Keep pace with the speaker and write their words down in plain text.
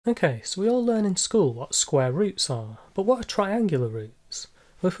Okay, so we all learn in school what square roots are, but what are triangular roots?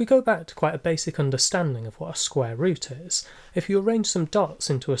 Well, if we go back to quite a basic understanding of what a square root is, if you arrange some dots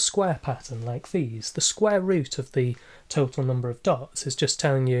into a square pattern like these, the square root of the total number of dots is just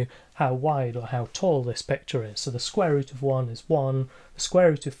telling you how wide or how tall this picture is. So the square root of 1 is 1, the square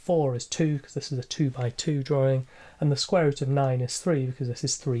root of 4 is 2 because this is a 2 by 2 drawing, and the square root of 9 is 3 because this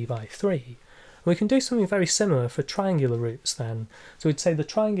is 3 by 3. We can do something very similar for triangular roots then. So we'd say the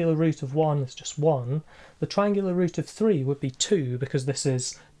triangular root of 1 is just 1. The triangular root of 3 would be 2 because this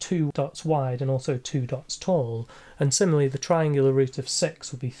is 2 dots wide and also 2 dots tall. And similarly the triangular root of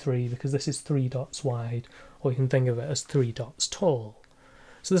 6 would be 3 because this is 3 dots wide, or you can think of it as 3 dots tall.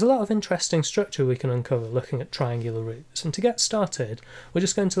 So there's a lot of interesting structure we can uncover looking at triangular roots. And to get started, we're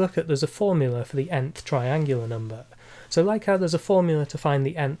just going to look at there's a formula for the nth triangular number. So like how there's a formula to find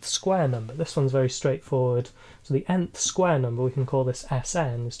the nth square number, this one's very straightforward. So the nth square number, we can call this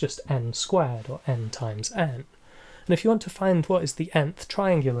Sn, is just n squared, or n times n. And if you want to find what is the nth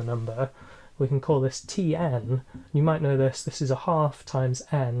triangular number, we can call this Tn. You might know this is a half times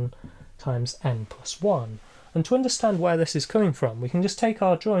n plus 1. And to understand where this is coming from, we can just take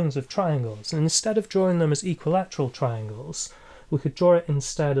our drawings of triangles, and instead of drawing them as equilateral triangles, we could draw it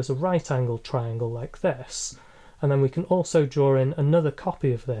instead as a right-angled triangle like this. And then we can also draw in another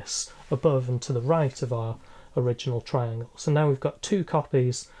copy of this above and to the right of our original triangle. So now we've got two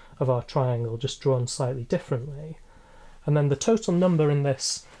copies of our triangle just drawn slightly differently. And then the total number in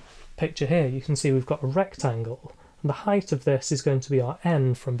this picture here, you can see we've got a rectangle. And the height of this is going to be our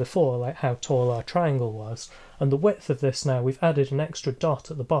n from before, like how tall our triangle was. And the width of this now, we've added an extra dot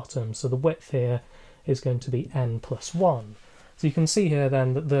at the bottom, so the width here is going to be n plus 1. So you can see here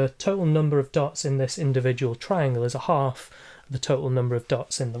then that the total number of dots in this individual triangle is a half of the total number of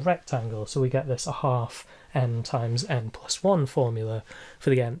dots in the rectangle. So we get this a half n times n plus 1 formula for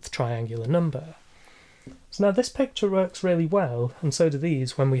the nth triangular number. So now this picture works really well, and so do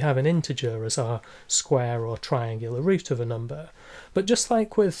these when we have an integer as our square or triangular root of a number. But just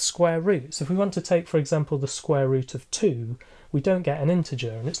like with square roots, if we want to take, for example, the square root of 2, we don't get an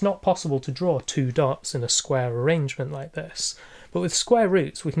integer, and it's not possible to draw two dots in a square arrangement like this. But with square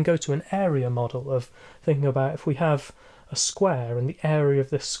roots, we can go to an area model of thinking about if we have a square and the area of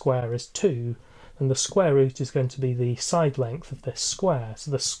this square is 2, then the square root is going to be the side length of this square.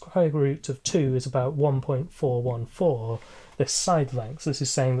 So the square root of 2 is about 1.414, this side length. So this is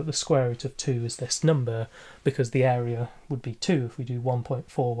saying that the square root of 2 is this number, because the area would be 2 if we do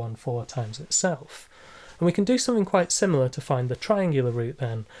 1.414 times itself. And we can do something quite similar to find the triangular root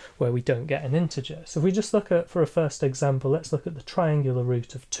then, where we don't get an integer. So if we just look at, for a first example, let's look at the triangular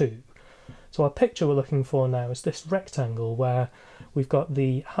root of 2. So our picture we're looking for now is this rectangle where we've got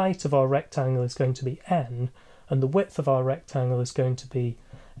the height of our rectangle is going to be n, and the width of our rectangle is going to be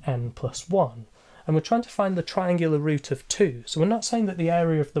n plus 1. And we're trying to find the triangular root of 2. So we're not saying that the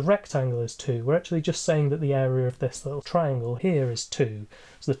area of the rectangle is 2, we're actually just saying that the area of this little triangle here is 2.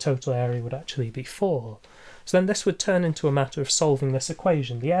 So the total area would actually be 4. So then this would turn into a matter of solving this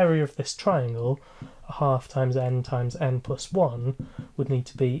equation. The area of this triangle, a half times n plus 1, would need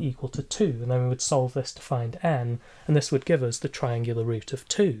to be equal to 2. And then we would solve this to find n, and this would give us the triangular root of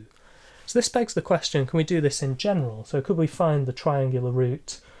 2. So this begs the question, can we do this in general? So could we find the triangular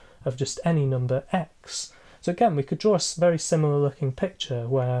root of just any number x? So again, we could draw a very similar looking picture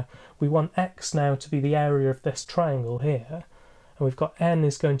where we want x now to be the area of this triangle here, and we've got n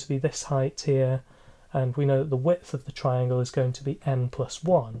is going to be this height here, and we know that the width of the triangle is going to be n plus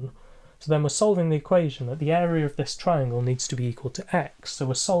 1. So then we're solving the equation that the area of this triangle needs to be equal to x. So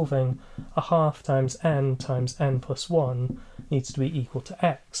we're solving a half times n plus 1 needs to be equal to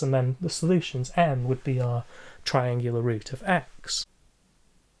x, and then the solutions n would be our triangular root of x.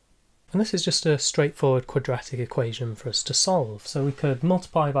 And this is just a straightforward quadratic equation for us to solve. So we could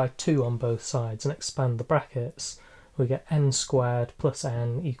multiply by 2 on both sides and expand the brackets. We get n squared plus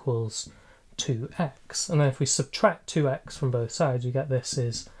n equals 2x. And then if we subtract 2x from both sides, we get this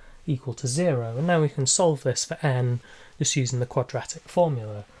is equal to 0. And now we can solve this for n just using the quadratic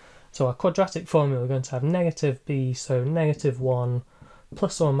formula. So our quadratic formula, we're going to have negative b, so negative 1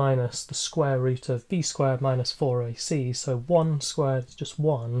 plus or minus the square root of b squared minus 4ac, so 1 squared is just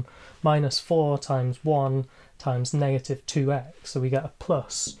 1, minus 4 times 1 times negative 2x, so we get a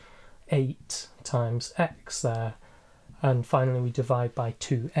plus 8 times x there, and finally we divide by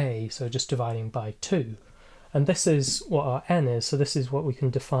 2a, so just dividing by 2. And this is what our n is, so this is what we can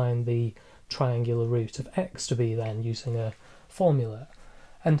define the triangular root of x to be then, using a formula.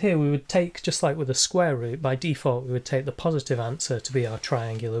 And here we would take, just like with a square root, by default we would take the positive answer to be our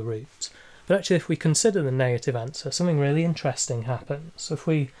triangular root. But actually, if we consider the negative answer, something really interesting happens. So if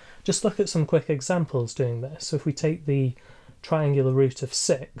we just look at some quick examples doing this, so if we take the triangular root of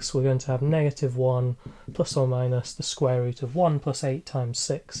 6, we're going to have negative 1 plus or minus the square root of 1 plus 8 times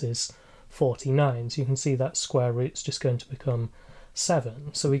 6 is 49. So you can see that square root's just going to become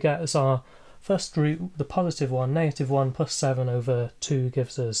 7. So we get as our first root the positive one, negative 1 plus 7 over 2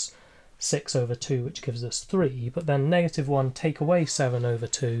 gives us 6 over 2, which gives us 3. But then negative 1 take away 7 over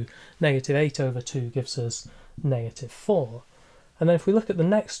 2, negative 8 over 2 gives us negative 4. And then if we look at the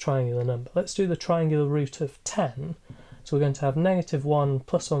next triangular number, let's do the triangular root of 10. So we're going to have negative 1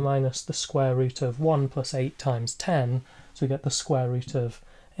 plus or minus the square root of 1 plus 8 times 10. So we get the square root of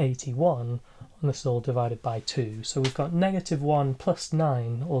 81, and this is all divided by 2. So we've got negative 1 plus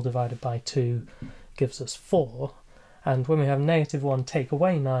 9 all divided by 2 gives us 4. And when we have negative 1 take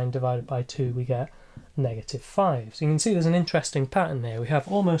away 9 divided by 2, we get negative 5. So you can see there's an interesting pattern there. We have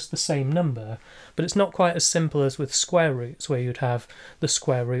almost the same number, but it's not quite as simple as with square roots, where you'd have the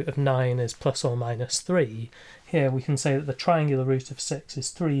square root of 9 is plus or minus 3. Here we can say that the triangular root of 6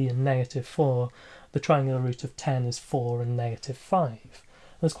 is 3 and negative 4. The triangular root of 10 is 4 and negative 5.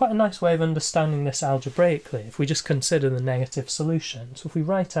 There's quite a nice way of understanding this algebraically if we just consider the negative solution. So if we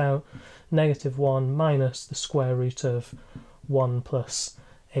write out negative 1 minus the square root of 1 plus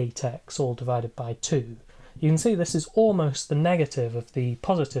 8x all divided by 2, you can see this is almost the negative of the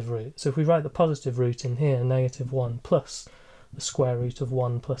positive root. So if we write the positive root in here, negative 1 plus the square root of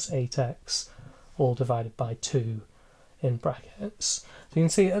 1 plus 8x all divided by 2 in brackets. So you can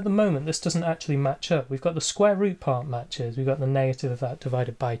see at the moment this doesn't actually match up. We've got the square root part matches, we've got the negative of that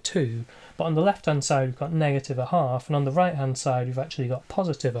divided by 2, but on the left hand side we've got negative a half, and on the right hand side we've actually got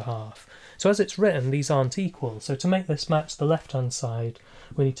positive a half. So as it's written, these aren't equal. So to make this match the left hand side,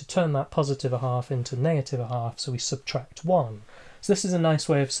 we need to turn that positive a half into negative a half, so we subtract 1. So this is a nice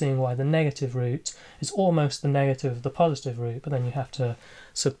way of seeing why the negative root is almost the negative of the positive root, but then you have to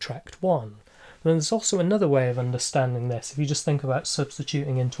subtract 1. Then there's also another way of understanding this. If you just think about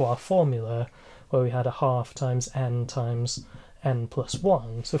substituting into our formula, where we had a half times n plus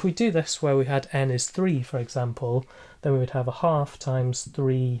 1. So if we do this where we had n is 3, for example, then we would have a half times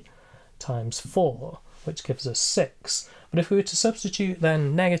 3 times 4, which gives us 6. But if we were to substitute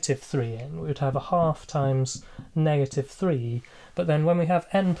then negative 3 in, we would have a half times negative 3, but then when we have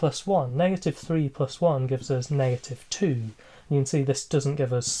n plus 1, negative 3 plus 1 gives us negative 2. You can see this doesn't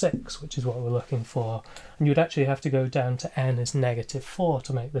give us 6, which is what we're looking for. And you'd actually have to go down to n is negative 4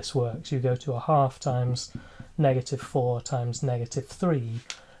 to make this work. So you go to a half times negative 4 times negative 3,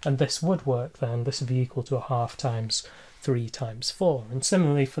 and this would work then. This would be equal to a half times 3 times 4. And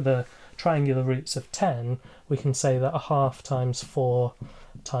similarly for the triangular roots of 10, we can say that a half times 4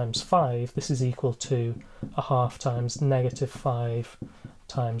 times 5, this is equal to a half times negative 5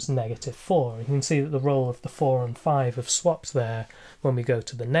 times negative 4. You can see that the role of the 4 and 5 have swapped there when we go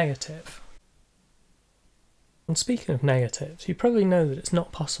to the negative. And speaking of negatives, you probably know that it's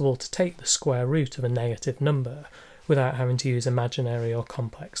not possible to take the square root of a negative number without having to use imaginary or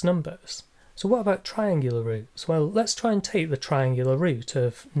complex numbers. So what about triangular roots? Well, let's try and take the triangular root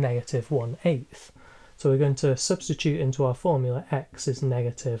of negative 1/8. So we're going to substitute into our formula x is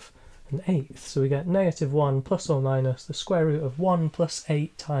negative an eighth. So we get negative 1 plus or minus the square root of 1 plus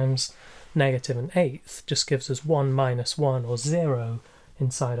 8 times negative an eighth just gives us 1 minus 1, or 0,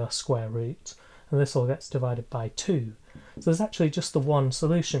 inside our square root. And this all gets divided by 2. So there's actually just the one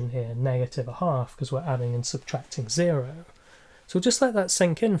solution here, negative a half, because we're adding and subtracting 0. So we'll just let that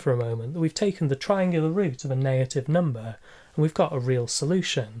sink in for a moment, that we've taken the triangular root of a negative number and we've got a real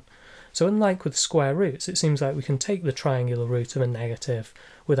solution. So unlike with square roots, it seems like we can take the triangular root of a negative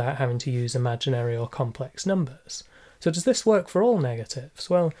without having to use imaginary or complex numbers. So does this work for all negatives?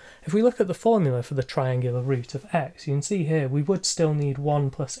 Well, if we look at the formula for the triangular root of x, you can see here we would still need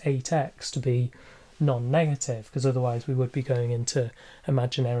 1 plus 8x to be non-negative, because otherwise we would be going into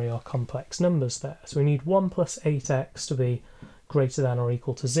imaginary or complex numbers there. So we need 1 plus 8x to be greater than or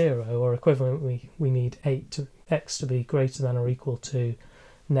equal to 0, or equivalently we need x to be greater than or equal to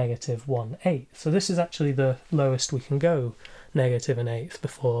negative 1/8. So this is actually the lowest we can go, negative an eighth,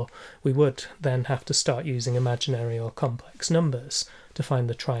 before we would then have to start using imaginary or complex numbers to find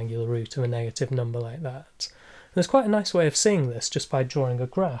the triangular root of a negative number like that. And there's quite a nice way of seeing this just by drawing a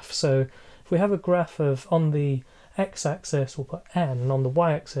graph. So if we have a graph of, on the x-axis we'll put n, and on the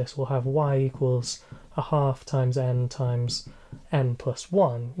y-axis we'll have y equals a half times n plus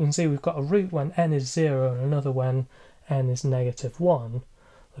 1. You can see we've got a root when n is 0 and another when n is negative 1.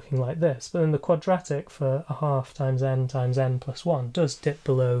 looking like this. But then the quadratic for a half times n plus 1 does dip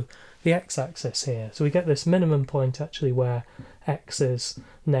below the x-axis here. So we get this minimum point actually where x is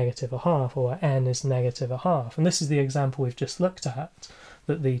negative a half, or where n is negative a half. And this is the example we've just looked at,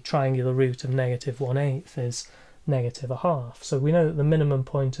 that the triangular root of negative 1/8 is negative a half. So we know that the minimum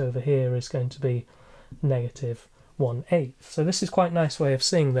point over here is going to be negative 1/8. So this is quite a nice way of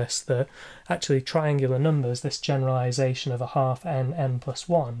seeing this, that actually triangular numbers, this generalization of a half n plus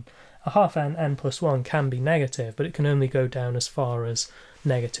 1, a half n plus 1 can be negative, but it can only go down as far as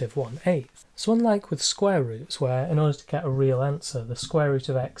negative 1/8. So unlike with square roots, where in order to get a real answer, the square root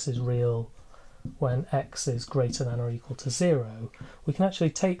of x is real when x is greater than or equal to 0, we can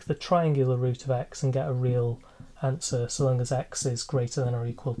actually take the triangular root of x and get a real answer so long as x is greater than or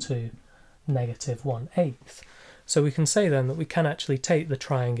equal to negative 1/8. So we can say then that we can actually take the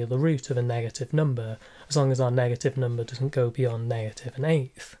triangular root of a negative number as long as our negative number doesn't go beyond negative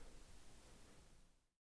 1/8.